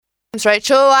name's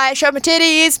Rachel, I show my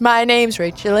titties. My name's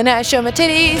Rachel and I show my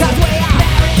titties.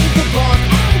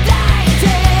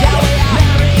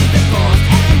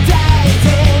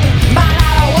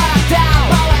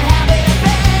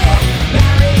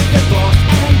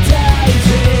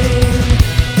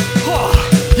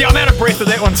 Yeah, I'm out of breath with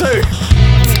that one too.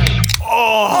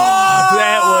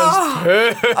 That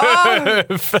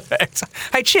was perfect.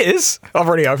 Hey, cheers. I've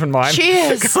already opened mine.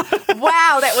 Cheers.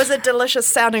 Wow, that was a delicious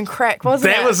sounding crack,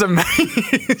 wasn't it? That was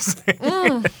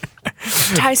amazing.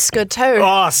 Tastes good too.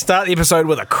 Oh, start the episode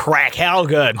with a crack. How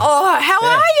good. Oh, how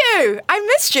are you? I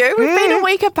missed you. We've been a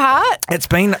week apart. It's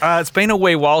been a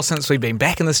wee while since we've been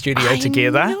back in the studio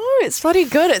together. No, it's bloody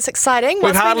good. It's exciting.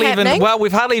 What's been happening?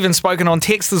 We've hardly even spoken on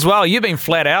text as well. You've been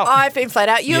flat out. I've been flat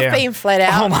out. You've been flat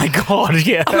out. Oh my god,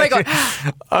 yeah. Oh my god.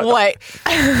 Wait.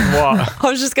 What? I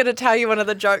was just going to tell you one of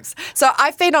the jokes. So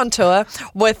I've been on tour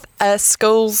with a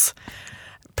school's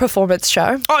performance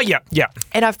show. Oh yeah.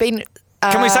 And I've been...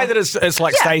 Can we say that it's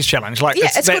like stage challenge? Like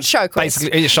it's called Show Quiz.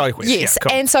 Basically, it's Show Quiz. Yes, yeah,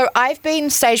 cool. and so I've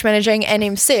been stage managing and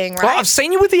emceeing, right? Well, I've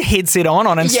seen you with your headset on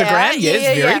Instagram.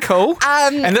 Yeah, Very cool.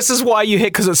 And this is why you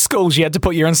hit, because at schools you had to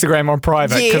put your Instagram on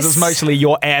private because it's mostly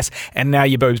your ass and now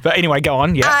your boobs. But anyway, go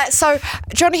on. Yeah. So do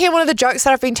you want to hear one of the jokes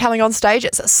that I've been telling on stage?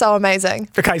 It's so amazing.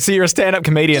 Okay, so you're a stand-up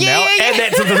comedian now. Yeah. Add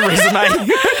that to the resume.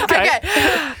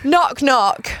 Okay. Knock,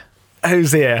 knock. Who's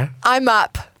there? I'm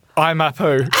up. I'm up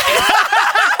who?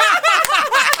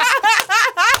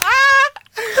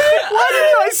 Why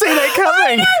didn't I see that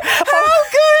coming? Oh,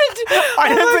 good.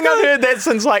 I don't think I've heard that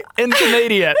since like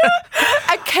intermediate.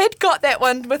 A kid got that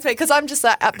one with me because I'm just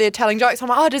like up there telling jokes. I'm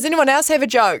like, oh, does anyone else have a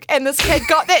joke? And this kid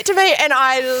got that to me and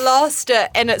I lost it.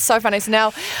 And it's so funny. So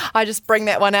now I just bring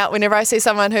that one out whenever I see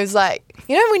someone who's like,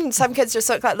 you know, when some kids just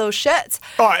look like little shits.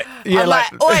 Oh, yeah, I'm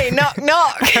like, oi, knock,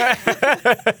 knock.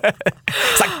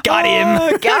 It's like, got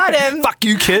him. Got him. Fuck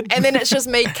you, kid. And then it's just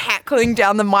me cackling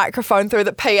down the microphone through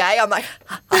the PA. I'm like,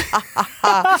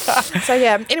 So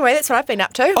yeah, anyway, that's what I've been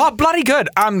up to. Oh, bloody good.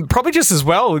 Probably just as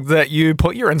well that you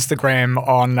put your Instagram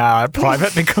on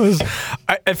private because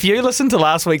if you listened to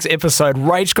last week's episode,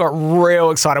 Rach got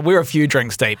real excited. We were a few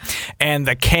drinks deep and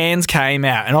the cans came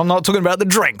out. And I'm not talking about the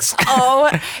drinks. Oh,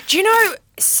 do you know...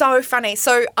 So funny.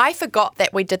 So I forgot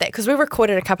that we did that because we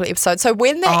recorded a couple of episodes. So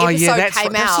when that episode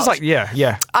came out, was like,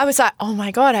 I was like, oh my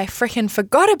God, I freaking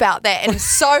forgot about that. And it's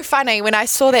so funny. When I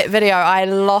saw that video, I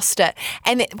lost it.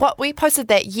 And we posted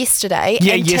that yesterday.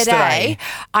 Yeah, and today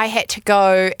I had to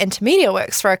go into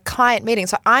MediaWorks for a client meeting.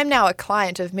 So I'm now a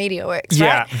client of MediaWorks,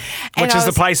 right? Which is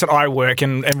the place that I work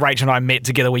and Rach and I met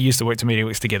together. We used to work to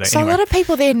MediaWorks together. So anyway. A lot of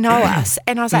people there know us.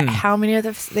 And I was like, how many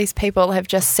of these people have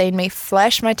just seen me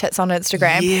flash my tits on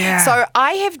Instagram? Yeah. So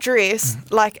I have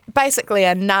dressed like basically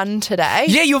a nun today.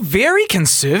 Yeah, you're very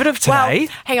conservative today.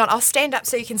 Well, hang on, I'll stand up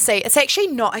so you can see. It's actually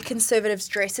not a conservative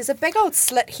dress. There's a big old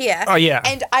slit here. Oh, yeah.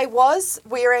 And I was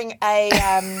wearing a...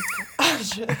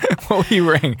 What were you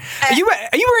wearing? Are you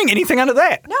wearing anything under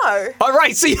that? No. Oh,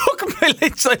 right. So you're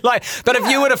completely... So like, but if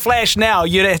you were to flash now,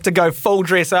 you'd have to go full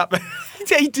dress up.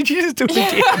 Did you just do it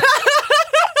again?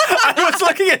 I was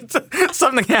looking at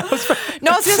something else.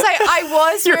 No, I was going to say, I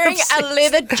was wearing a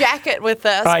leather jacket with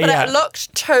this, but it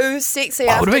looked too sexy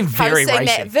after posting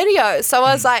that video. So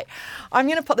I was like, I'm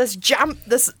going to put this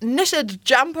knitted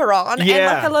jumper on and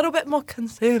look a little bit more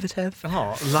conservative.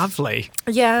 Oh, lovely.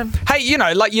 Yeah.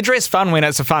 Hey, like you dress fun when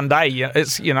it's a fun day.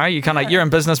 It's, you're in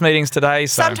business meetings today.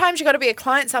 So. Sometimes you got to be a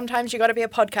client. Sometimes you got to be a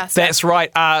podcaster. That's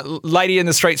right. Lady in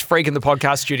the Streets freak in the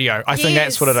podcast studio. I think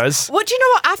that's what it is. Well, do you know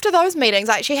what? After those meetings,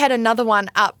 I actually had another one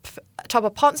up top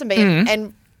of Ponsonby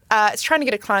and it's trying to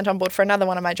get a client on board for another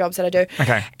one of my jobs that I do.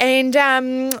 Okay. And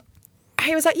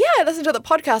he was like, yeah, listen to the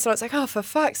podcast. And I was like, oh, for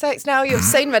fuck's sakes, now you've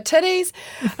seen my titties.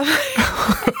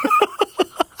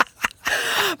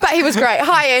 But he was great.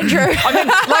 Hi, Andrew. I mean,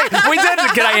 we did.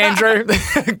 G'day,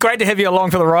 Andrew. Great to have you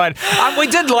along for the ride. We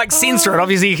did censor it.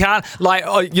 Obviously, you can't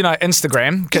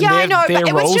Instagram. I know, but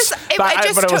it rules, was just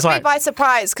it took me by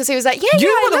surprise because he was like, yeah,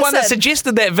 you were the one that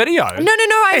suggested that video. No.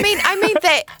 I mean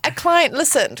that a client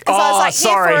listened because I was like,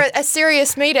 here for a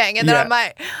serious meeting, and then I'm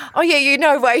like, oh yeah, you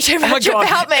know way too much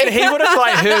about me. And he would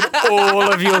have heard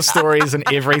all of your stories and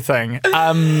everything.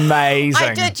 Amazing.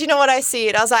 I did. You know what I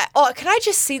said? I was like, oh, can I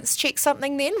just sense check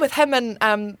something then with him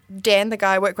and Dan, the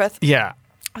guy I work with? Yeah.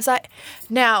 I was like,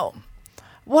 now,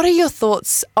 what are your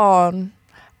thoughts on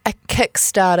a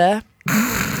Kickstarter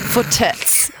for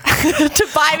tits? To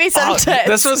buy me some tits.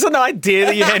 This was an idea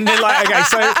that you had. Okay,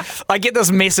 so I get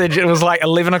this message. It was like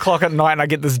 11 o'clock at night and I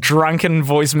get this drunken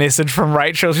voice message from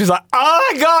Rachel. She's like,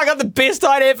 oh my God, I got the best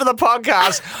idea for the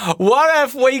podcast. What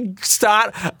if we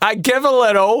start Give a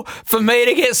Little for me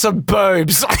to get some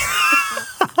boobs?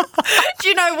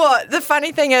 you know what? The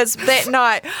funny thing is, that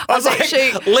night I was like,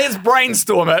 actually. let's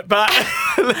brainstorm it, but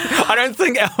I don't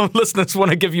think our listeners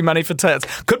want to give you money for tits.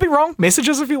 Could be wrong.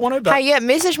 Messages if you want to. But Hey, yeah,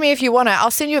 message me if you want it.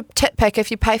 I'll send you a tit pic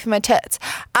if you pay for my tits.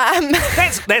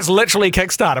 that's literally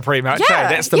Kickstarter, pretty much. Yeah,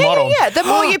 That's the model. Yeah. The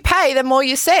more you pay, the more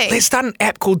you see. Let's start an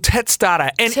app called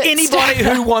Titstarter, and Titstarter. anybody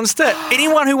who wants to,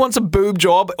 anyone who wants a boob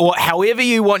job or however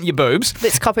you want your boobs.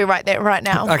 Let's copyright that right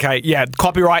now. Okay, yeah,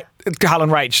 copyright Harlan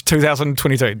Rach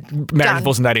 2022. Marriage, Done.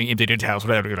 divorce, and dating, empty details,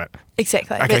 whatever.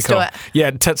 Exactly. Okay, Let's cool. do it.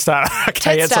 Yeah, Titstarter.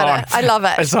 Okay, it's on. Titstarter. I love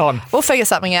it. It's on. We'll figure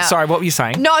something out. Sorry, what were you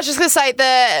saying? No, I was just going to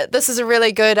say this is a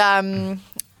really good.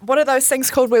 What are those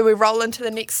things called where we roll into the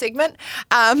next segment?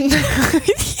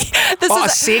 This a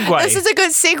segue. This is a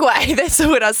good segue. That's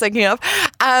what I was thinking of.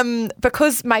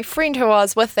 Because my friend who I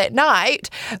was with that night,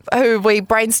 him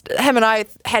and I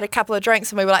had a couple of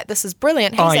drinks and we were like, this is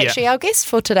brilliant. He's actually our guest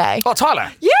for today. Oh,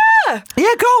 Tyler. Yeah.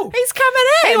 Yeah, cool. He's coming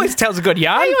in. He always tells a good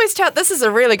yarn. He always tells. This is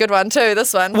a really good one too,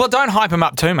 this one. Well, don't hype him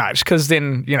up too much, because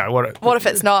then, What if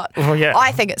it's not? Well, yeah.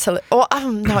 I think it's no,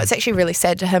 it's actually really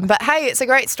sad to him. But hey, it's a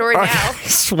great story now.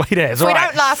 Sweet as. If we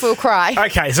don't laugh, we'll cry.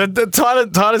 Okay, so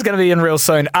Tyler's going to be in real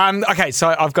soon. Okay,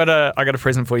 so I got a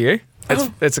present for you.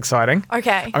 It's exciting.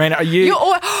 Okay. I mean, are you?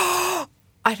 You're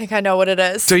I think I know what it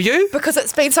is. Do you? Because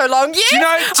it's been so long. Yes. Do you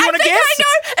wanna I think guess? I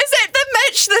know. Is that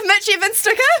the Mitch Evans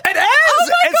sticker? It is. Oh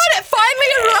my God! It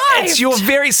finally arrived. It's your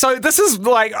very. So this is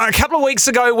like a couple of weeks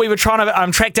ago. We were trying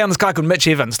to track down this guy called Mitch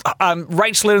Evans.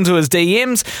 Rach slid into his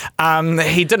DMs.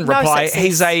 He didn't No reply.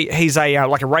 success. He's a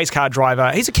like a race car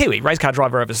driver. He's a Kiwi race car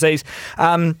driver overseas.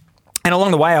 And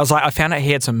along the way, I found out he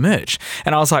had some merch.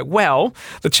 And I was like, well,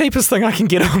 the cheapest thing I can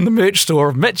get on the merch store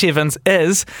of Mitch Evans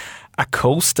is a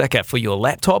cool sticker for your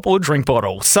laptop or drink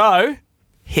bottle. So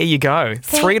here you go.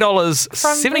 $3.76.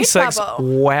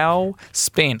 Redbubble. Well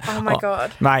spent. Oh my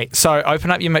God. Mate, so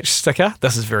open up your Mitch sticker.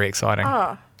 This is very exciting.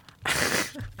 Oh.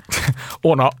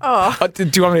 Or not. Oh. Do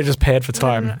you want me to just pad for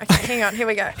time? No. Okay, hang on. Here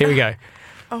we go. Here we go.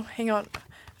 Oh, hang on.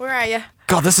 Where are you?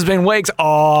 God, this has been weeks.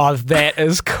 Oh, that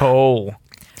is cool.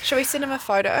 Shall we send him a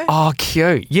photo? Oh,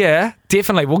 cute. Yeah,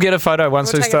 definitely. We'll get a photo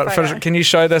once We'll we take a start. photo. Can you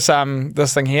show this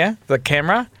this thing here, the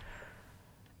camera?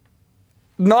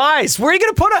 Nice. Where are you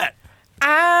going to put it?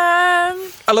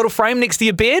 A little frame next to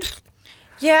your bed?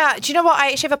 Yeah. Do you know what?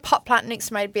 I actually have a pot plant next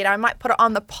to my bed. I might put it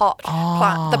on the pot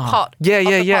plant. The pot. Yeah, of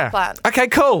yeah, the yeah. Pot plant. Okay,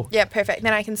 cool. Yeah, perfect.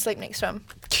 Then I can sleep next to him.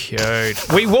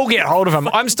 Cute. We will get hold of him.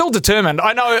 I'm still determined.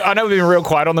 I know we've been real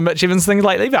quiet on the Mitch Evans thing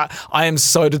lately, but I am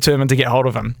so determined to get hold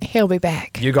of him. He'll be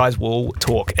back. You guys will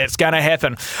talk. It's going to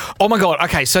happen. Oh my God.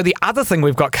 Okay, so the other thing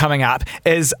we've got coming up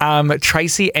is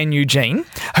Tracy and Eugene,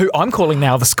 who I'm calling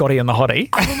now the Scotty and the Hottie.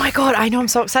 Oh my God, I know, I'm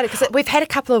so excited because we've had a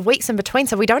couple of weeks in between,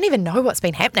 so we don't even know what's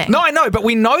been happening. No, I know, but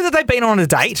we know that they've been on a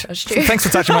date. Touched you. Thanks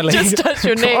for touching my leg. Just touched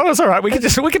your neck. Oh, that's all right. We can. Do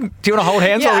you want to hold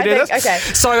hands Yeah, while we do I this? think- okay.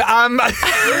 So,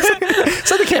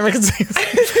 so the camera can see.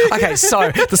 Okay,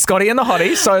 so the Scotty and the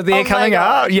Hottie. So they're Oh my coming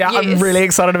God, up. Yeah, I'm yes. really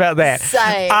excited about that.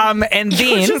 Same. And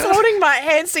You're then. just holding my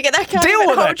hands together. I can't Deal even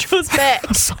with hold it. yours back.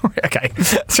 Sorry. Okay.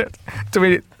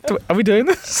 Are we doing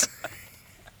this?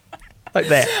 Like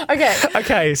that. Okay.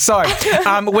 Okay, so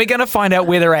we're going to find out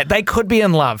where they're at. They could be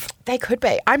in love. They could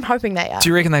be. I'm hoping they are. Do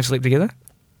you reckon they've slept together?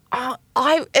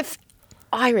 I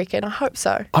reckon. I hope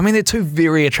so. I mean, they're two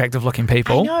very attractive looking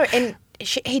people. I know, and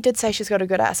he did say she's got a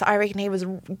good ass. I reckon he was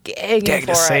gagging for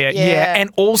To see it. Yeah. And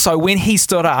also when he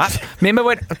stood up, remember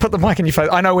when put the mic in your face.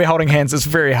 I know we're holding hands, it's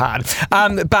very hard.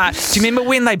 But do you remember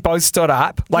when they both stood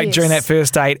up, like Yes. during that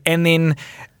first date, and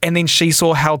then she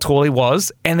saw how tall he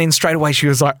was, and then straight away she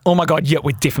was like, "Oh my God, yeah,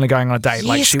 we're definitely going on a date."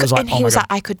 Like she was like, and "Oh he my was God."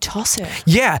 like, I could toss her.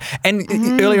 Yeah, and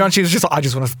earlier on she was just like, "I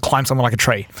just want to climb somewhere like a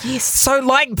tree." Yes. So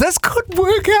like this could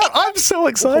work out. I'm so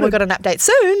excited. We've got an update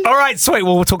soon. All right, sweet.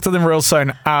 Well, we'll talk to them real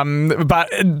soon.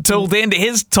 But until then,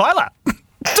 here's Tyler.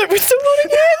 We're still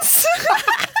holding hands.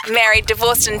 Married,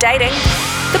 Divorced and Dating,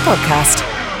 the podcast.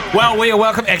 Well, we are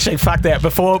welcome. Actually, fuck that.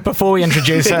 Before we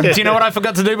introduce him, do you know what I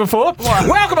forgot to do before? What?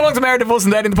 Welcome along to Married, Divorced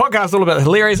and Dating, the podcast all about the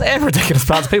hilarious and ridiculous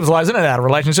parts of people's lives in and out of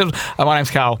relationships. My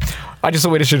name's Carl. I just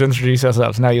thought we should introduce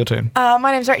ourselves. Now your turn.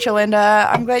 My name's Rachel, and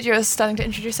I'm glad you're starting to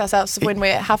introduce ourselves when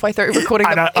we're halfway through recording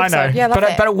I the know. episode. Yeah, I love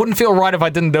that. But it wouldn't feel right if I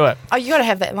didn't do it. Oh, you got to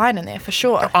have that line in there for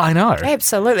sure. I know.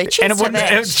 Absolutely. Cheers And it to wouldn't.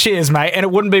 that. Cheers, mate. And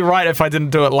it wouldn't be right if I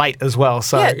didn't do it late as well.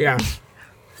 So Yeah. yeah.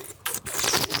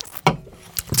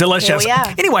 Delicious. Here we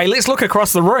are. Anyway, let's look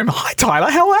across the room. Hi,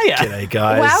 Tyler. How are you? G'day,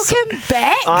 guys. Welcome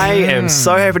back. I am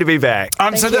so happy to be back.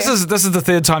 So this is the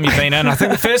third time you've been in. I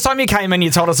think the first time you came in, you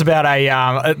told us about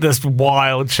this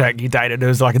wild chick you dated who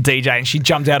was like a DJ, and she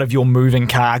jumped out of your moving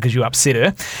car because you upset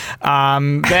her.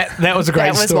 That was a great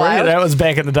That was story. wild. That was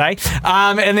back in the day.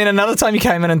 And then another time you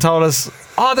came in and told us,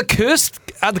 the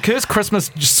cursed Christmas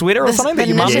sweater or something that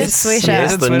your mum knitted has. sweater.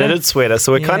 Yes, the knitted sweater.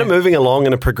 So we're kind of Yeah. moving along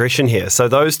in a progression here. So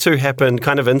those two happen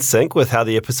kind of in sync with how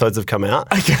the episodes have come out.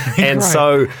 Okay, and great.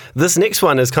 so this next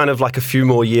one is kind of like a few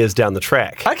more years down the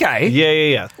track. Okay.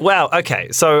 Yeah. Wow. Okay.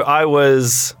 So I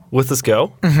was with this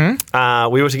girl.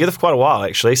 Mm-hmm. We were together for quite a while,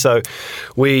 actually. So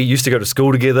we used to go to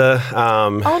school together.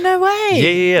 Oh, no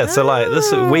way. Yeah. So like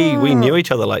this, we knew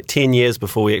each other like 10 years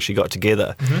before we actually got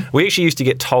together. We actually used to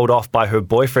get told off by her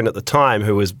boyfriend at the time,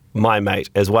 who was my mate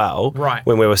as well, Right.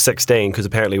 when we were 16, because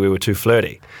apparently we were too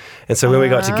flirty. And so when we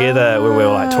got together, when we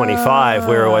were like 25,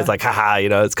 we were always like, haha,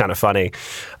 it's kind of funny.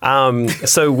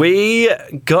 So we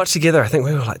got together, I think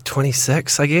we were like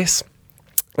 26, I guess.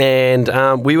 And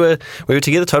we were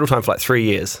together total time for like 3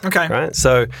 years. Okay. Right.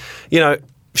 So,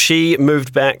 she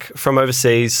moved back from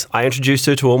overseas. I introduced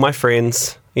her to all my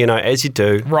friends, as you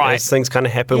do. Right. As things kind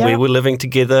of happen. Yeah. We were living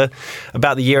together.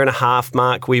 About the 1.5 year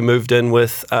mark, we moved in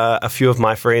with a few of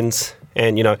my friends,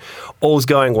 and, all's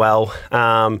going well.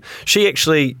 She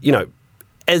actually,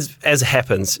 as it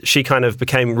happens, she kind of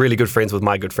became really good friends with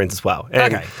my good friends as well.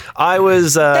 And Okay. I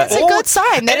was... That's a good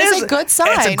sign. That It is a good sign.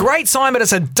 It's a great sign, but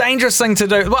it's a dangerous thing to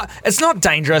do. Well, it's not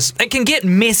dangerous. It can get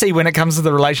messy when it comes to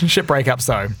the relationship breakups,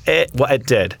 though. It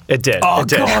did. It did. Oh, it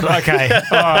did. God, okay.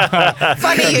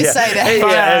 Funny you say that.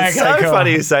 Yeah, it's Okay, so cool.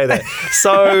 funny you say that.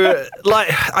 So,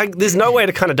 there's no way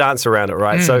to kind of dance around it,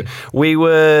 right? So we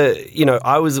were,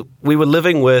 we were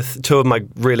living with two of my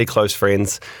really close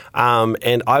friends,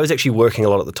 and I was actually working a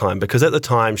lot at the time, because at the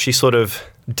time she sort of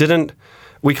didn't.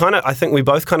 I think we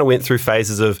both kind of went through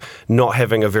phases of not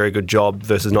having a very good job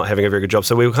versus not having a very good job.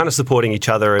 So we were kind of supporting each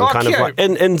other and kind cute. of like,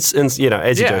 and as you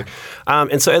Yeah. do.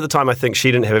 And so at the time, I think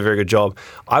she didn't have a very good job.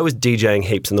 I was DJing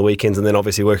heaps in the weekends, and then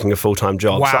obviously working a full-time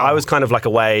job. So Wow. I was kind of like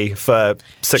away for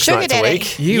 6 Sugar nights daddy. a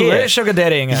week. You yeah. were sugar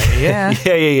daddying her, yeah.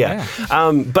 Yeah.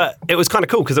 But it was kind of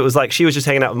cool, because it was like she was just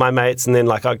hanging out with my mates, and then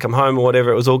like I'd come home or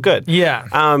whatever. It was all good. Yeah.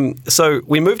 So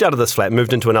we moved out of this flat,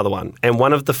 moved into another one, and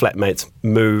one of the flatmates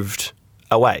moved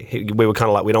away. We were kind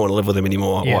of like, we don't want to live with him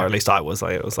anymore, Yeah. or at least I was.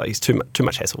 Like, it was like, he's too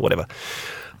much hassle, whatever.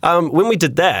 When we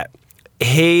did that,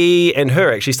 he and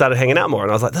her actually started hanging out more, and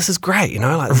I was like, this is great,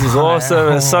 this is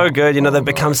awesome, it's so good, they've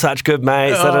become such good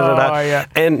mates, yeah.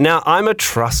 And now I'm a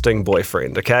trusting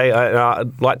boyfriend, okay?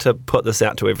 I'd like to put this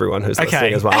out to everyone who's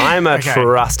listening as well. I'm a Okay.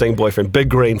 trusting boyfriend. Big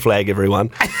green flag,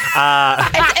 everyone.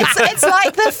 It's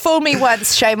like the fool me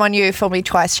once, shame on you, fool me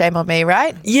twice, shame on me,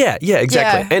 right? Yeah,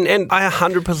 exactly. Yeah. And I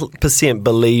 100%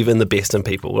 believe in the best in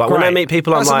people. Like when I Great. meet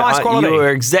people, I'm That's a like, nice quality. you are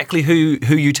exactly who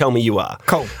you tell me you are.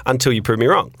 Cool. Until you prove me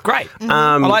wrong. Great.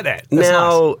 I like that. That's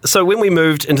Now, nice. so when we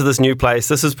moved into this new place,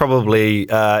 this is probably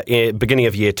beginning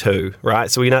of year 2, right?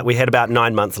 So we had about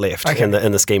 9 months left Okay. in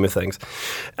the scheme of things.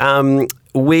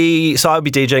 So I'd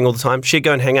be DJing all the time. She'd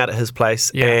go and hang out at his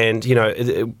place, Yeah. and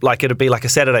it'd be like a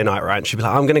Saturday night, right? And she'd be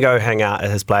like, "I'm going to go hang out at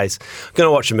his place. I'm going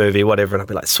to watch a movie, whatever." And I'd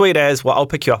be like, "Sweet as. Well, I'll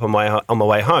pick you up on my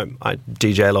way home." I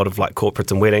DJ a lot of like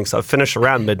corporates and weddings, so I'd finish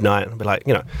around midnight. And I'd be like,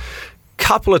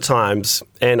 couple of times,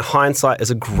 and hindsight is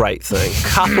a great thing.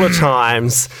 Couple of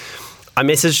times, I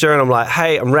messaged her and I'm like,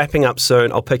 "Hey, I'm wrapping up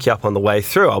soon. I'll pick you up on the way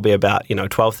through. I'll be about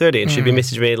 12:30." And she'd be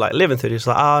messaging me at like 11:30. She's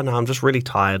like, "Oh no, I'm just really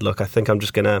tired. Look, I think I'm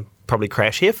just gonna probably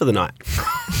crash here for the night."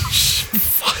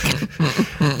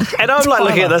 And I'm like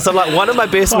looking at this. I'm like, one of my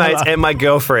best mates and my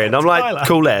girlfriend. I'm like, Tyler.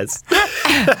 cool as.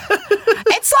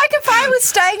 It's like if I was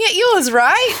staying at yours,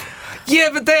 right? Yeah,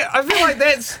 but I feel like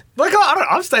that's... Like, I don't know,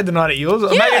 I've stayed the night at yours.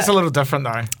 Maybe it's a little different,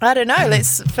 though. I don't know.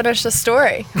 Let's finish the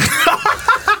story.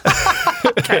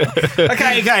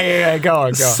 Okay, yeah, go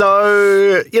on.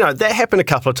 So, that happened a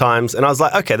couple of times, and I was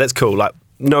like, okay, that's cool. Like,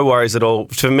 no worries at all.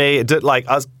 For me, it did,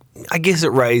 I guess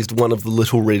it raised one of the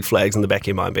little red flags in the back of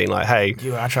your mind, being like, hey,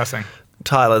 You are trusting.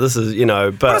 Tyler, this is,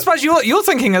 But I suppose your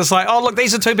thinking is like, oh, look,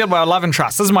 these are two people I love and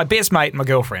trust. This is my best mate and my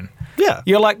girlfriend. yeah.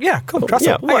 You're like, yeah, cool, trust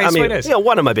Yeah, them. well, Okay, I sweet mean, as.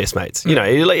 one of my best mates.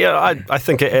 I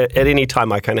think at any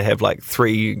time I kind of have like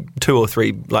 2 or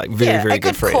 3 like very, Yeah, very a good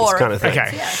good friends core kind of thing.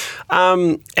 Okay.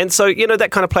 Yeah. And so,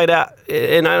 that kind of played out,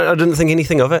 and I didn't think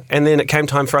anything of it. And then it came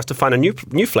time for us to find a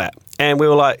new flat. And we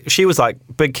were like, she was like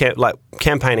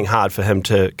campaigning hard for him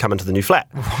to come into the new flat.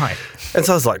 Right. And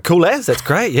so I was like, cool as, that's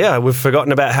great. Yeah, we've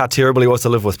forgotten about how terrible he was to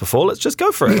live with before. Let's just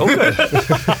go for it. All good.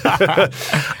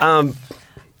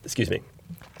 Excuse me.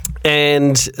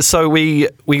 And so we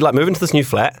like move into this new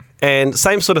flat, And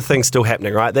same sort of thing still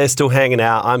happening, right? They're still hanging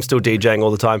out. I'm still DJing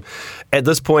all the time. At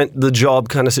this point, the job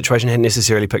kind of situation hadn't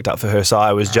necessarily picked up for her, so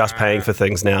I was just paying for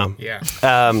things now. Yeah.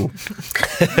 So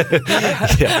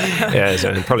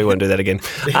I probably won't do that again.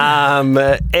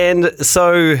 And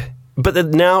so... But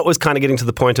now it was kind of getting to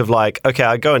the point of like, okay,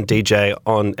 I go and DJ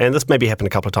on, and this maybe happened a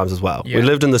couple of times as well. Yeah. We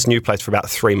lived in this new place for about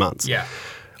 3 months. Yeah.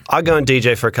 I go and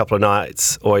DJ for a couple of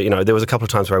nights, or, there was a couple of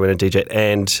times where I went and DJed,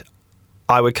 and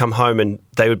I would come home and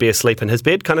they would be asleep in his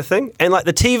bed kind of thing. And like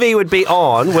the TV would be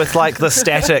on with like the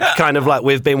static kind of like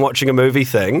we've been watching a movie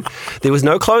thing. There was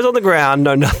no clothes on the ground,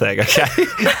 no nothing, okay?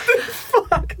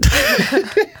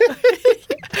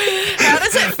 How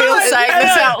does it feel saying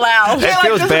this out loud? It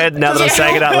feels bad now that I'm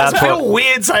saying it out loud. It feels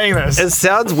weird saying this. It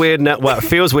sounds weird now. Well, it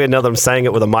feels weird now that I'm saying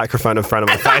it with a microphone in front of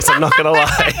my face. I'm not going to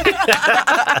lie.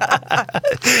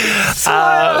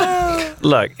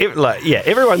 Look,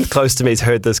 everyone close to me has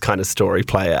heard this kind of story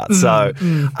play out. So,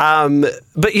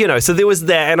 but so there was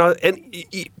that, and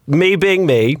me being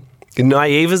me,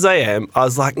 naive as I am, I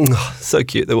was like, so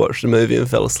cute. They watched a movie and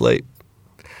fell asleep.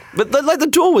 But the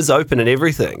door was open and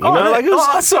everything, you know. Like it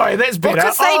was, sorry, that's better.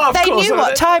 Because they knew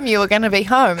what time you were going to be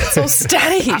home. It's all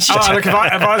staged. Look, if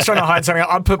I was trying to hide something,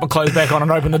 I'd put my clothes back on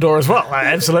and open the door as well. Like,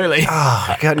 absolutely.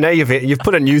 Oh God! Now you've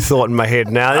put a new thought in my head.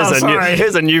 Now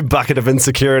there's a new bucket of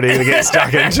insecurity to get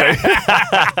stuck into.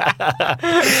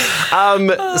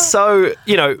 So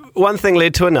one thing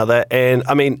led to another, and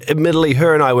I mean, admittedly,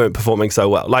 her and I weren't performing so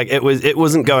well. Like it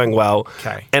wasn't going well.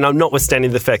 Okay. And I'm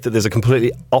notwithstanding the fact that there's a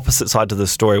completely opposite side to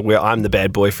this story, where I'm the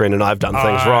bad boyfriend and I've done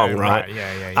things wrong, right?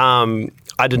 Yeah.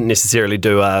 I didn't necessarily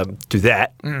do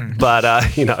that, but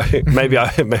maybe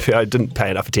I didn't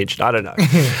pay enough attention. I don't know.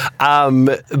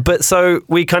 But so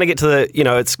we kind of get to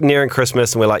it's nearing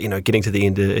Christmas, and we're like, getting to the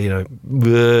end of,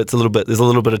 there's a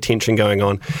little bit of tension going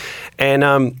on,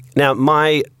 and now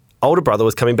my older brother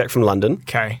was coming back from London.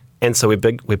 Okay. And so we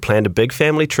planned a big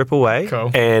family trip away. Cool.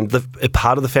 And a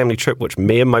part of the family trip, which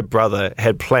me and my brother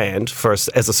had planned for us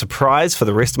as a surprise for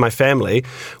the rest of my family,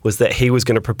 was that he was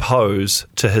going to propose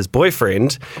to his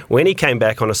boyfriend when he came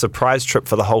back on a surprise trip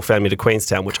for the whole family to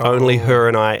Queenstown, which only her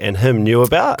and I and him knew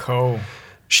about. Cool.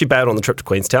 She bailed on the trip to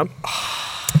Queenstown.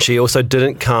 She also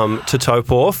didn't come to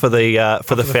Taupo for the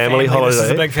family holiday. This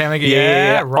is a big family.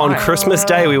 Yeah. Right. On Christmas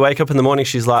Day, we wake up in the morning.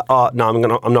 She's like, "Oh no, I'm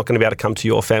not going to be able to come to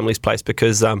your family's place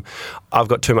because I've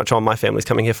got too much on. My family's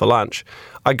coming here for lunch."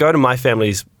 I go to my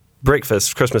family's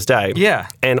breakfast Christmas Day. Yeah.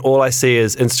 And all I see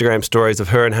is Instagram stories of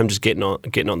her and him just getting on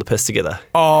the piss together.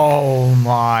 Oh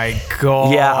my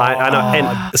God. Yeah, I know.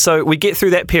 And so we get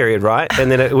through that period, right? And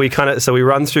then we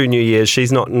run through New Year's.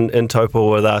 She's not in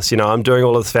Taupo with us. I'm doing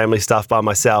all of this family stuff by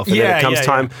myself. And then it comes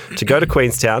time to go to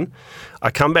Queenstown. I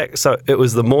come back. So it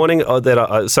was the morning it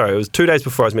was 2 days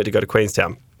before I was meant to go to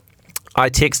Queenstown. I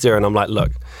text her and I'm like,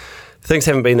 look, things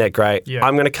haven't been that great. Yeah.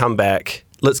 I'm going to come back.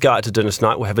 Let's go out to dinner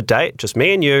tonight. We'll have a date, just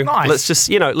me and you. Nice. Let's just,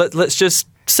 let's just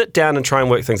sit down and try and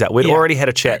work things out. We'd already had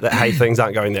a chat that, hey, things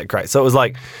aren't going that great. So it was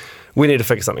like, we need to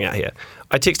figure something out here.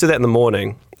 I texted that in the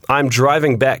morning. I'm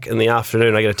driving back in the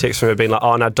afternoon. I get a text from her being like,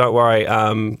 oh, no, don't worry.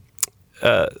 I need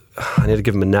to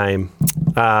give him a name.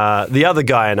 The other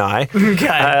guy and I,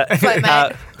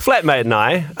 flatmate and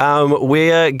I,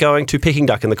 we're going to Peking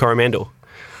Duck in the Coromandel.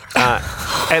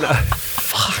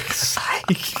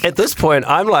 At this point,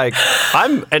 I'm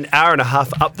an hour and a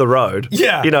half up the road.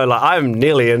 Yeah. I'm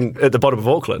nearly at the bottom of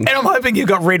Auckland. And I'm hoping you've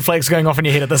got red flags going off in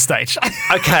your head at this stage.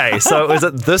 Okay, so it was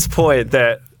at this point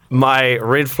that my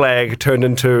red flag turned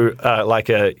into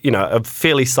a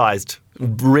fairly sized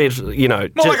red, More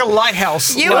like a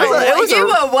lighthouse. You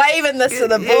were waving this to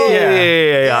the ball.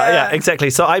 Yeah, exactly.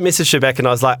 So I messaged her back and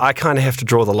I was like, I kind of have to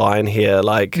draw the line here.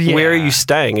 Like, where are you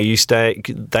staying? Are you staying?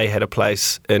 They had a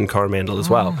place in Coromandel as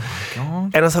well. Oh, my God.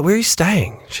 And I was like, where are you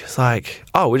staying? She's like,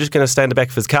 oh, we're just going to stay in the back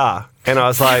of his car. And I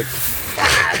was like...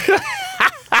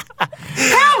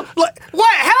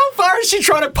 How far is she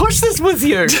trying to push this with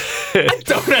you? I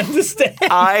don't understand.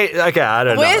 I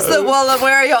don't know. Where's the wallet?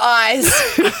 Where are your eyes?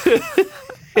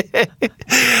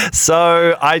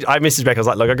 So I messaged back. I was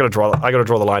like, look, I got to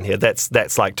draw the line here.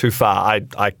 That's like too far.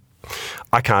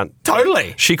 I can't.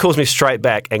 Totally. She calls me straight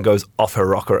back and goes off her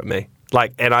rocker at me.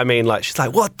 She's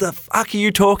like, what the fuck are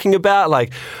you talking about?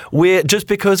 Like, just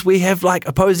because we have like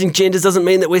opposing genders doesn't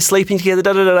mean that we're sleeping together.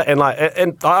 Da, da, da, da.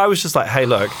 And I was just like, hey,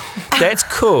 look, that's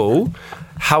cool.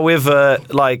 However,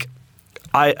 like,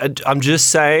 I'm just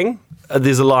saying.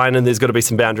 There's a line and there's got to be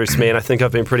some boundaries for me, and I think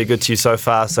I've been pretty good to you so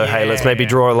far, so hey, let's maybe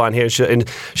draw a line here. And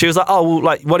she was like, oh, well,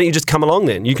 like, why don't you just come along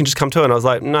then? You can just come too. And I was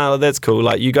like, no, that's cool.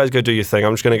 Like, you guys go do your thing.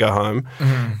 I'm just going to go home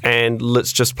and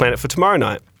let's just plan it for tomorrow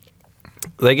night.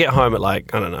 They get home at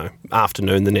like, I don't know,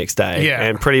 afternoon the next day. Yeah.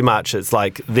 And pretty much it's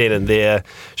like then and there,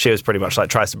 she was pretty much like,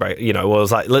 tries to break, well, it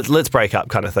was like, let's break up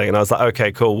kind of thing. And I was like,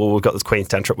 okay, cool. Well, we've got this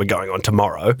Queenstown trip we're going on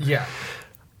tomorrow. Yeah.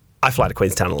 I fly to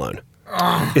Queenstown alone.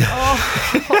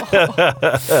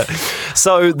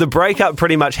 So the breakup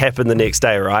pretty much happened the next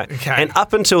day, right? Okay. And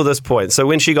up until this point, so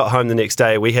when she got home the next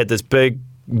day, we had this big,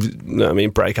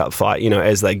 breakup fight,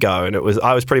 as they go. And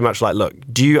I was pretty much like, look,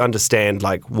 do you understand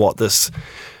like what this,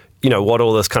 what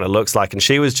all this kind of looks like? And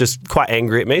she was just quite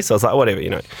angry at me. So I was like, whatever,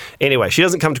 Anyway, she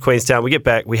doesn't come to Queenstown. We get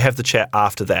back. We have the chat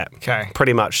after that. Okay.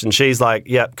 Pretty much. And she's like,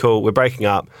 yep, cool. We're breaking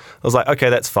up. I was like, okay,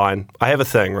 that's fine. I have a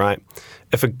thing, right?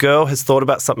 If a girl has thought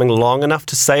about something long enough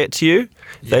to say it to you,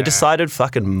 they decided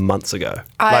fucking months ago.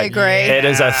 I agree. It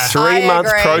is a 3-month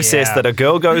agree. process Yeah. that a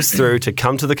girl goes through to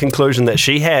come to the conclusion that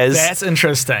she has. That's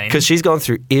interesting. Because she's gone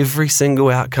through every single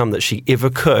outcome that she ever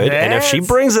could. And if she That's-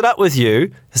 brings it up with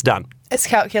you, it's done. It's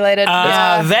calculated.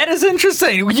 Yeah. That is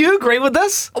interesting. You agree with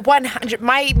this? 100.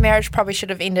 My marriage probably should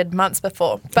have ended months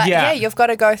before. But Yeah. yeah, you've got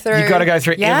to go through. You've got to go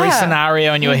through every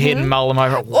scenario in your head and mull them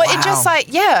over. Well, it just Wow. like,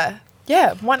 yeah,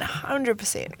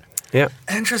 100%. Yeah.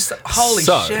 Interesting. Holy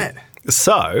So- shit.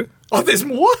 So, Oh, there's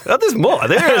more? there's more.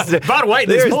 There is. But wait,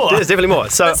 there's more. There's definitely more.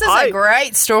 So This is a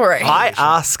great story. I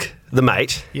asked the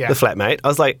mate, Yeah. the flatmate. I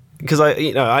was like, because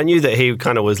I knew that he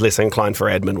kind of was less inclined for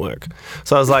admin work.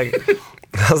 So I was like,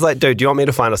 dude, do you want me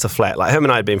to find us a flat? Like him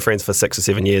and I had been friends for 6 or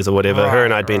 7 years or whatever. Her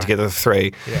and I had been together for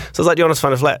 3. Yeah. So I was like, do you want us to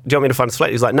find a flat? Do you want me to find us a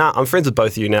flat? He's like, nah, I'm friends with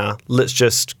both of you now. Let's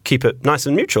just keep it nice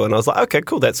and mutual. And I was like, okay,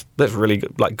 cool. That's really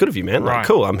good, good of you, man. Like, Right.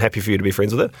 cool. I'm happy for you to be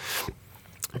friends with it.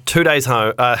 2 days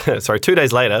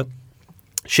later,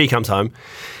 she comes home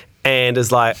and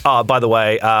is like, oh, by the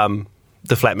way,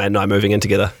 the flatmate and I are moving in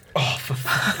together.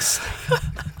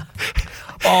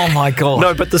 Oh my God.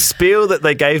 No, but the spiel that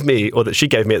they gave me, or that she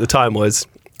gave me at the time, was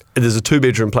there's a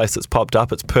 2-bedroom place that's popped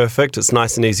up. It's perfect. It's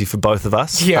nice and easy for both of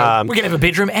us. Yeah, we can have a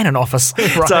bedroom and an office.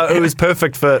 Right. So it was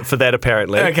perfect for that,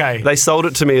 apparently. Okay. They sold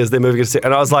it to me as they're moving it,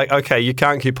 and I was like, okay, you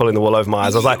can't keep pulling the wool over my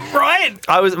eyes. I was like, right.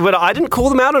 but I didn't call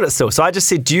them out on it still. So I just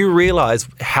said, do you realise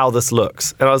how this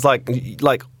looks? And I was like,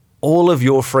 all of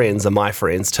your friends are my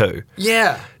friends too.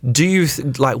 Yeah. Do you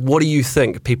what do you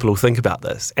think people will think about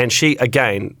this? And she,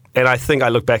 again, and I think I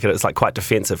look back at it, it's like quite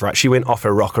defensive, right? She went off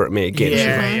her rocker at me again. Yeah, She's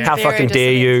like, yeah. how Very fucking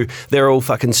dare you? They're all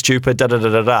fucking stupid, da da da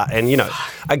da da. And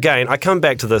again, I come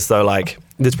back to this though, like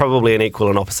there's probably an equal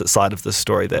and opposite side of this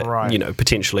story that, Right.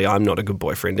 Potentially I'm not a good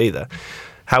boyfriend either.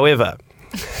 However,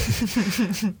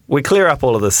 we clear up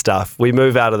all of this stuff. We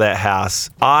move out of that house.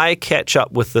 I catch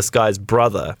up with this guy's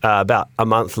brother about a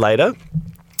month later.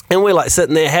 And we're like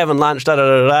sitting there having lunch, da da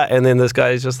da da. And then this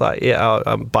guy's just like, yeah,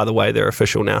 by the way, they're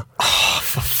official now.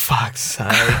 For fuck's sake.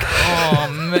 Oh,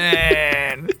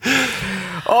 man.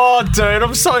 Oh, dude,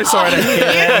 I'm so sorry to hear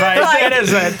that,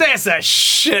 mate. That's a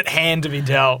shit hand to be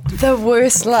dealt. The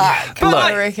worst luck,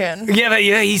 I reckon. Yeah, but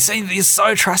he's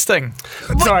so trusting.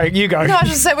 Sorry, you go. No, I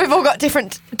was just saying we've all got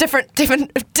different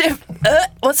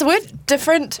what's the word?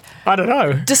 Different, I don't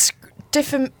know.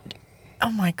 different,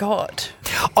 oh my God.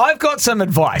 I've got some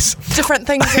advice. Different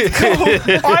things are cool.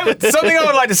 Something I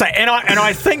would like to say, and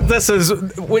I think this is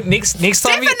next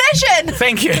time. Definition!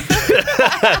 Thank you.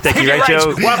 Thank you,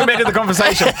 Rachel. Welcome back to the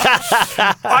conversation.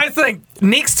 I think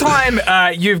next time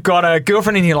you've got a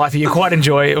girlfriend in your life who you quite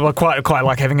enjoy, or quite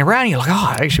like having around, you're like,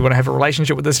 oh, I actually want to have a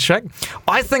relationship with this chick.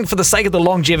 I think for the sake of the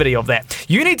longevity of that,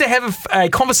 you need to have a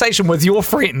conversation with your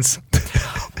friends.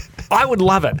 I would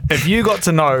love it if you got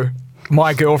to know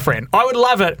my girlfriend. I would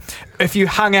love it if you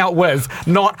hung out with,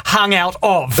 not hung out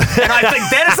of. And I think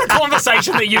that is a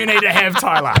conversation that you need to have,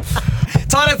 Tyler.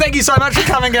 Tyler, thank you so much for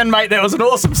coming in, mate. That was an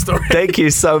awesome story. Thank you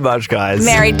so much, guys.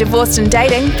 Married, Divorced and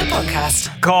Dating, the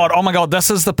podcast. God, oh my God, this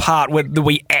is the part where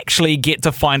we actually get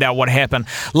to find out what happened.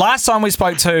 Last time we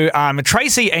spoke to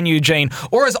Tracy and Eugene,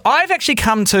 or as I've actually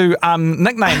come to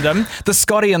nickname them, the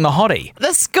Scotty and the Hottie.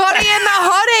 The Scotty and the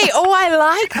Hottie. Oh, I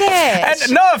like that.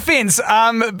 And no offense,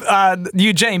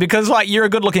 Eugene, because like you're a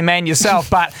good-looking man yourself,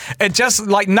 but it just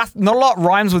like not a lot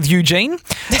rhymes with Eugene.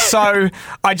 So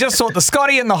I just thought the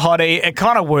Scotty and the Hottie, it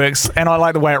kind of works, and I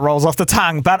like the way it rolls off the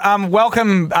tongue. But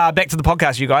welcome back to the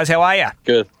podcast, you guys. How are you?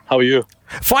 Good. How are you?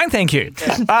 Fine, thank you.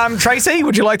 Tracy,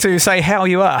 would you like to say how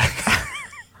you are?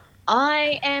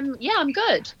 I am, I'm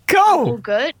good. Cool. All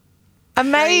good.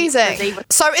 Amazing. busy.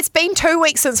 So it's been 2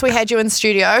 weeks since we had you in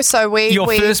studio. So we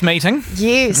First meeting.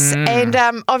 Yes, and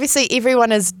obviously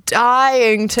everyone is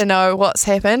dying to know what's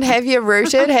happened. Have you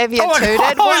rooted? Have you tooted?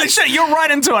 Holy shit, you're right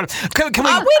into it. Can we?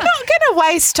 We're not going to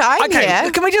waste time Okay,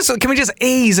 here. can we just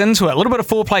ease into it? A little bit of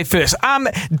foreplay first.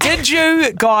 Did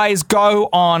you guys go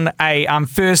on a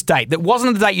first date that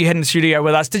wasn't the date you had in the studio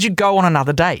with us? Did you go on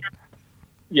another date?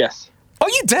 Yes. Oh,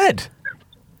 you did.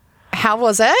 How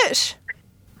was it?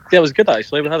 Yeah, it was good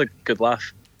actually. We had a good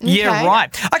laugh. Yeah, Okay.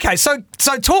 right. Okay, so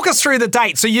talk us through the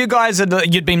date. So you guys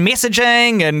you'd been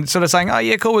messaging and sort of saying, "Oh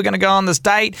yeah, cool, we're going to go on this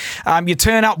date." You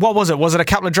turn up. What was it? Was it a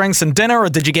couple of drinks and dinner, or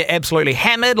did you get absolutely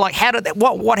hammered? Like, how did that?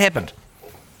 What happened?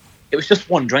 It was just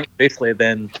one drink basically.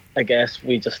 Then I guess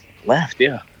we just left.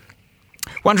 Yeah.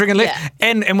 One drink and left.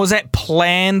 Yeah. And was that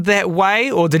planned that way,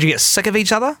 or did you get sick of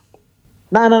each other?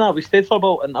 No. We stayed for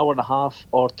about an hour and a half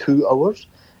or 2 hours,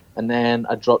 and then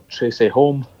I dropped Tracy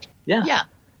home. Yeah. Yeah.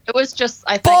 It was just,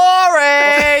 I think,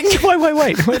 Boring.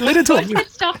 Wait. Let her talk. we had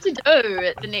stuff to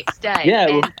do the next day. Yeah,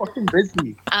 we and, were fucking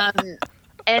busy.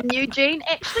 and Eugene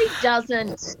actually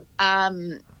doesn't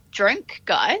drink,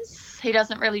 guys. He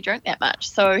doesn't really drink that much.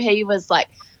 So he was like,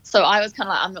 so I was kind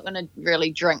of like, I'm not going to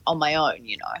really drink on my own,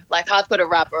 you know. Like, I've got a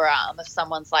rubber arm. If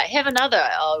someone's like, have another,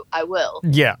 I will.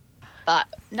 Yeah. But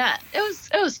nah,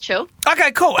 it was chill.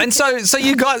 Okay, cool. And so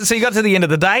you got to the end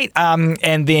of the date,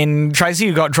 and then Tracy,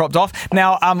 you got dropped off.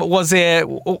 Now, was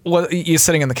you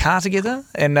sitting in the car together,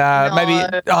 and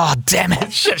maybe? Oh, damn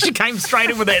it! Shit, she came straight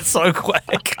in with that so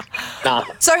quick. Nah.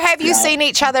 So have you seen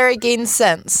each other again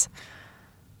since?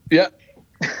 Yeah.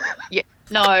 Yeah,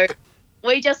 no,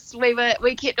 we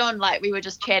kept on, like, we were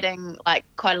just chatting like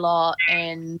quite a lot,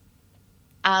 and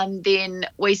then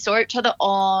we saw each other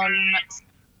on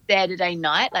Saturday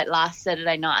night, like last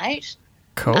Saturday night.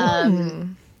 Cool.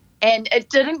 And it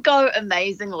didn't go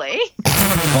amazingly.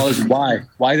 Why?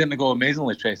 Why didn't it go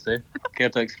amazingly, Tracy? Care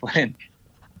to explain?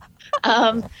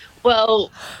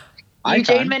 Well, I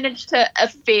Eugene can. managed to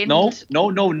offend. No.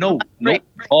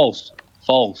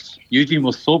 False. Eugene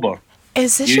was sober.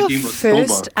 Is this Eugene your was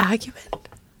first sober. argument?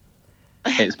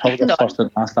 It's probably the No. first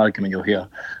and last argument you'll hear.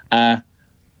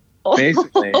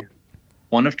 Basically,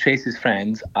 one of Tracy's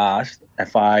friends asked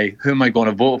who am I going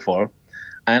to vote for,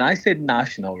 and I said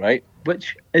National, right,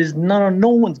 which is no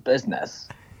one's business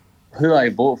who I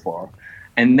vote for.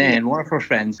 And then one of her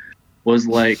friends was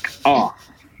like, "Oh,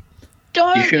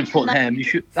 Don't. you shouldn't vote him. You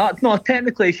should." No,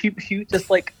 technically, she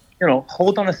just like,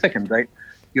 hold on a second, right?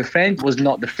 Your friend was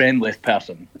not the friendliest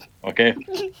person, okay?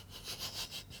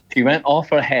 She went off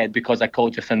her head because I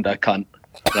called Jacinda a cunt,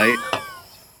 right?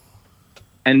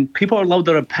 And people are allowed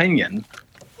their opinion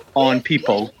on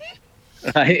people,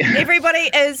 right? Everybody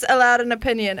is allowed an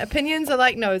opinion. Opinions are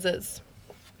like noses.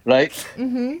 Right?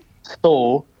 Mm-hmm.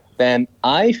 So then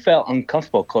I felt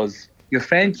uncomfortable because your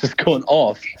friend's just going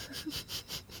off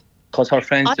because her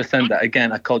friend's Jacinda.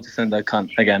 Again, I called Jacinda a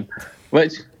cunt again,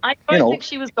 which, I don't think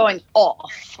she was going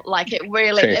off. Like, it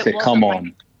really. Tracy, it wasn't come like-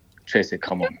 on. Tracy,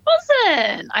 come on. It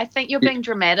wasn't. I think you're being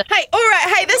dramatic. Hey, all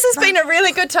right. Hey, this has been a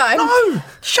really good time. No,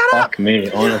 shut up. Fuck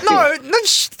me, honestly.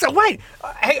 No, wait.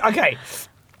 Hey, okay. So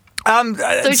do you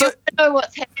want to know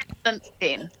what's happened since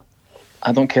then?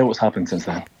 I don't care what's happened since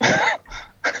then.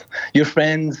 Your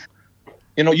friends,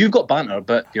 you've got banter,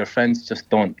 but your friends just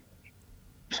don't.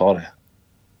 Sorry.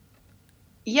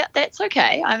 Yeah, that's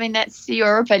okay. I mean, that's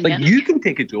your opinion. Like, you can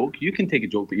take a joke,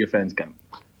 but your friends can't.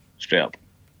 Straight up.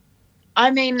 I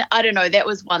mean, I don't know. That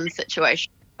was one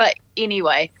situation. But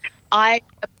anyway, I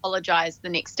apologized the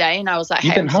next day, and I was like,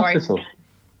 You hey, I'm didn't have sorry. to, so.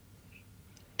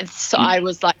 And so I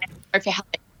was like, sorry for how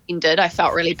it ended. I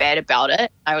felt really bad about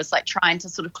it. I was like trying to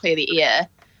sort of clear the air.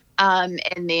 And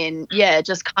then, yeah,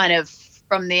 just kind of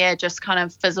from there, just kind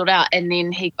of fizzled out. And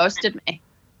then he ghosted me.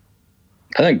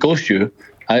 I didn't ghost you.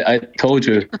 I told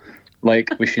you, like,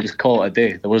 we should just call it a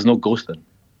day. There was no ghosting.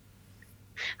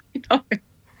 No.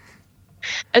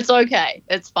 It's okay.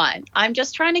 It's fine. I'm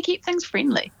just trying to keep things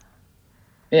friendly.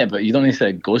 Yeah, but you don't need to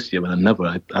say ghost you when I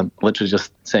never. I'm literally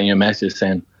just sending you a message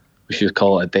saying we should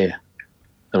call it a day.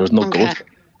 There was no Okay.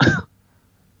 ghosting.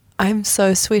 I'm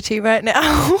so sweaty right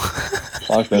now.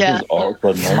 Fuck, this Yeah. is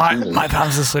awkward, man. My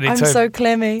palms are sweaty I'm too. so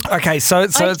clammy. Okay, so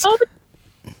it's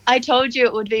I told you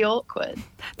it would be awkward.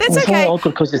 That's It's okay. only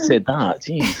awkward because you said that.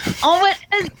 Jeez. Oh, it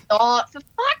is not. For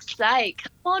fuck's sake.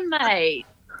 Come on, mate.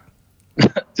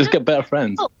 Just get better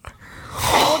friends.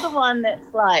 You're the one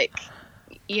that's like,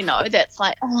 that's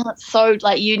like, oh, it's so,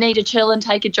 like, you need to chill and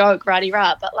take a joke,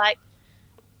 rah-de-rah. But, like,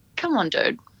 come on,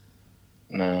 dude.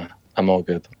 Nah, I'm all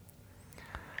good.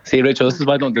 See, Rachel, this is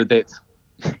why I don't do dates.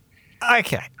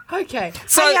 okay. Okay.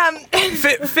 So, Hey,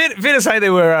 fair to say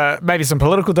there were maybe some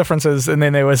political differences, and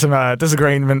then there were some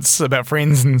disagreements about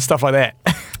friends and stuff like that.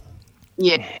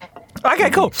 Yeah. Okay,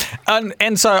 cool.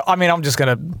 And so, I mean, I'm just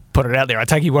going to put it out there. I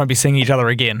take it you won't be seeing each other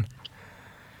again.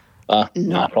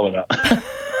 Nah, probably not.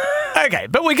 Okay,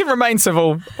 but we can remain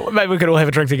civil. Maybe we could all have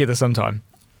a drink together sometime.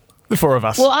 The four of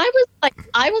us. Well,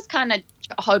 I was kind of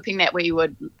hoping that we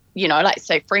would, like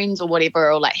say friends or whatever,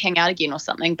 or like hang out again or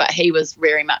something. But he was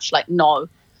very much like, no,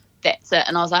 that's it.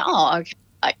 And I was like, oh, okay.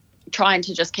 Like trying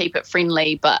to just keep it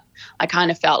friendly, but I kind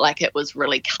of felt like it was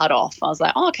really cut off. I was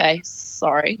like, oh, okay,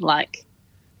 sorry. Like,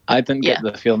 I didn't get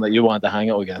the feeling that you wanted to hang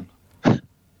out again.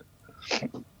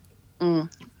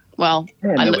 Well,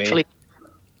 I literally.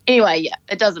 Anyway, yeah,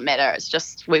 it doesn't matter. It's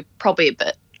just we're probably a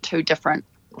bit too different.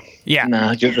 Yeah.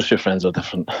 Nah, you're just your friends are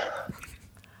different.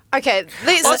 okay,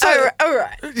 let's all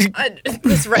right.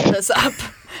 Let's wrap this up.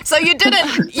 So you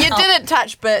didn't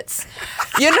touch bits.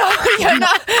 You're not.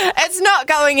 It's not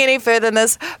going any further than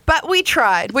this. But we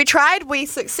tried. We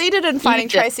succeed in finding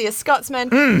Tracy a Scotsman.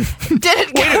 Did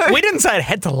it go? We didn't say it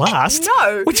had to last.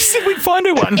 No. We just said we'd find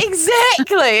her one.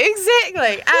 Exactly.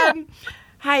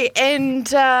 Hey,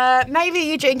 and maybe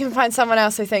Eugene can find someone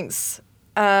else who thinks.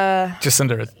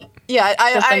 Jacinda is. Yeah,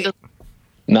 I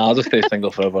Nah, I'll just stay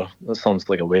single forever. That sounds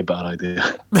like a way bad idea.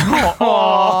 Eugene,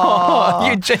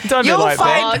 don't You'll be like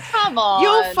find- that. Oh, come on.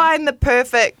 You'll find the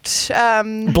perfect. Nah, I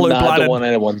Blue-blooded. don't want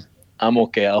anyone. I'm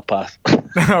okay, I'll pass.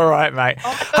 All right, mate. Oh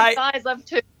my God, Hey, guys, I've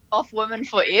turned off women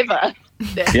forever.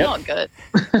 That's Yep. not good.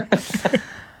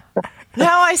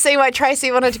 Now I see why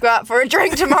Tracy wanted to go out for a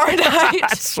drink tomorrow night.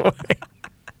 that's right.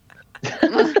 We're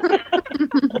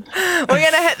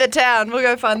gonna hit the town. We'll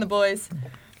go find the boys.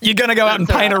 You're going to go out and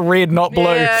paint her red, not blue.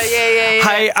 Yeah.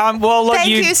 Hey, well, look, Thank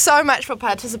you so much for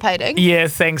participating. Yeah,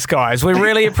 thanks, guys. We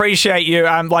really appreciate you.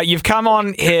 You've come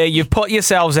on here, you've put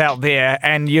yourselves out there,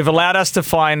 and you've allowed us to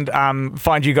find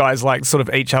you guys like sort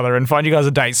of each other and find you guys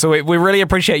a date. So we really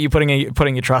appreciate you putting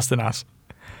your trust in us.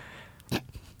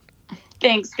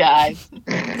 Thanks, guys.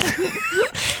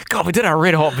 God, we did our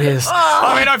red hot beers.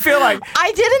 I mean, I feel like.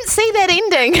 I didn't see that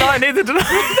ending. No, neither did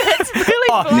I. That's really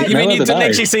funny. You mean Neither you did didn't I.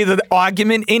 actually see the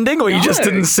argument ending, or you just No.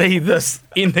 didn't see this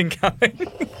ending coming?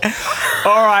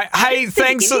 All right. Hey,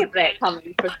 thanks. Any of that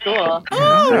coming for sure.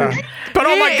 But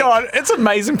oh my God, it's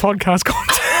amazing podcast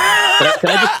content. Can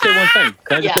I just say one thing?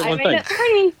 Can I just Yeah, say I one mean, thing? it's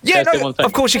pretty. Yeah, Can I say one thing?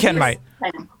 of course you can, mate.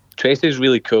 Tracy's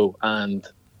really cool, and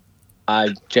I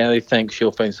generally think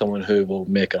she'll find someone who will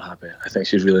make her happy. I think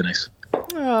she's really nice.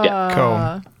 Yeah.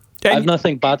 Cool. I have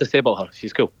nothing bad to say about her.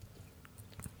 She's cool.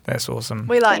 That's awesome.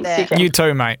 We like Thanks, that. You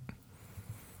too, mate.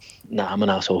 Nah, I'm an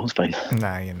asshole. It's fine.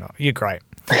 No, you're not. You're great.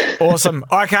 Awesome.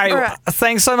 Okay. All right.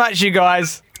 Thanks so much, you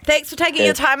guys. Thanks for taking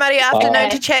your time out of your afternoon Bye.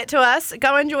 to chat to us.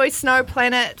 Go enjoy Snow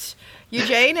Planet,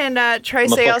 Eugene, and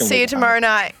Tracy, I'll fucking see you weird. tomorrow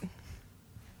night.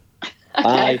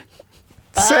 Bye.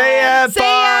 See ya. See ya.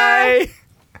 Bye.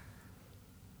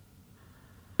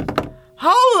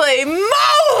 Holy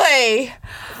moly!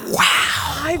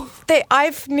 Wow.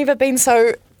 I've never been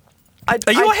so...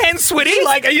 Are your hands sweaty?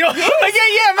 Like, are you? Yeah, mate.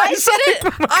 I did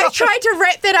it. I tried to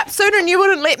wrap that up sooner and you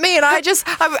wouldn't let me, and I felt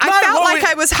well, like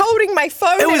I was holding my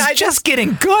phone. It and was I just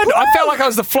getting good. I felt like I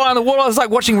was the fly on the wall. I was like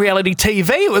watching reality TV.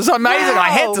 It was amazing. I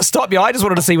had Wow. to stop you. I just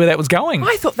wanted to see where that was going.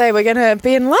 I thought they were going to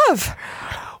be in love.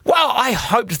 Well, I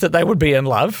hoped that they would be in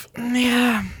love.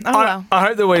 Yeah. Oh, well. I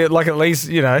hope that we, like, at least,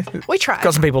 We tried.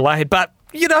 got some people laid. But,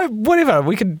 whatever.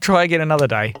 We could try again another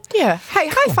day. Yeah. Hey,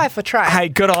 high five for trying. Hey,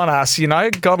 good on us,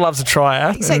 God loves a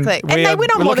trier. Exactly. And we they are-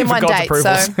 went on we're more than looking for one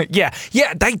God's date, approvals.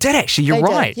 Yeah, they did actually. You're They did.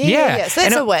 right. Yeah. So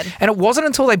that's and a win. And it wasn't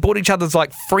until they brought each other's,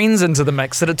 like, friends into the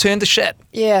mix that it turned to shit.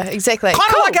 Yeah, exactly.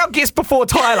 Kind of like our guest before,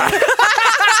 Tyler.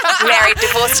 Married,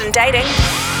 Divorced and Dating,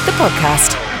 the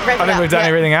podcast. Wrap it I think up. we've done Yeah.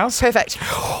 everything else. Perfect.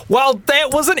 Well,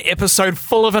 that was an episode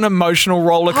full of an emotional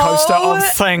roller coaster of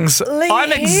things.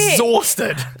 I'm heck.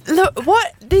 exhausted. Look,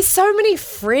 what? There's so many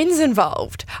friends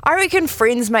involved. I reckon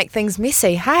friends make things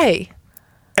messy. Hey,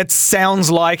 It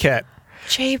sounds like it.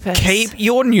 jeepers. Keep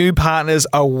your new partners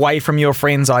away from your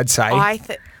friends, I'd say.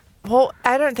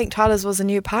 I don't think Tyler's was a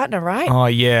new partner, right? Oh,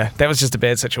 yeah. That was just a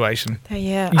bad situation.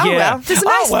 Yeah. Oh, well. There's a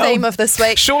nice theme of this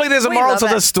week. Surely there's a We moral love to it.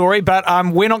 this story, but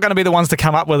we're not going to be the ones to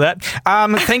come up with it.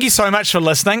 Thank you so much for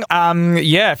listening.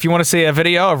 If you want to see a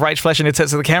video of Rach flashing her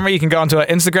tits at the camera, you can go onto our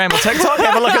Instagram or TikTok.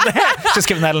 Have a look at that. Just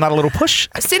giving that another little push.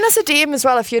 Send us a DM as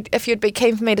well if you'd be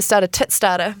keen for me to start a tit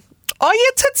starter. Oh,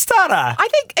 yeah, tit starter. I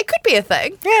think it could be a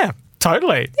thing. Yeah.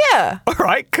 Totally. Yeah. All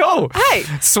right, cool. Hey.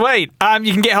 Sweet.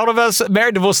 You can get hold of us,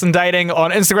 Married, Divorced and Dating,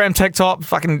 on Instagram, TikTok,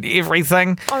 fucking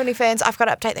everything. OnlyFans. I've got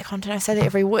to update that content. I say that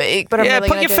every week, but I'm Yeah, really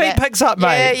put gonna your do feet that. pics up,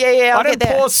 mate. Yeah. I I'll don't get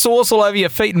there. pour sauce all over your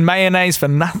feet and mayonnaise for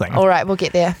nothing. All right, we'll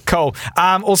get there. Cool.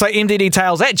 Also,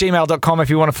 mddtails@gmail.com if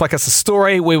you want to flick us a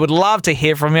story. We would love to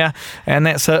hear from you. And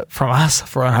that's it from us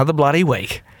for another bloody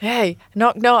week. Hey,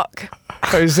 knock, knock.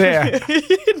 Who's there?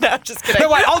 No, I'm just kidding.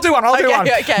 No, wait, I'll do one.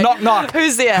 Okay. Knock, knock.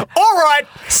 Who's there? All right.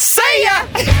 See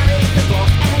ya.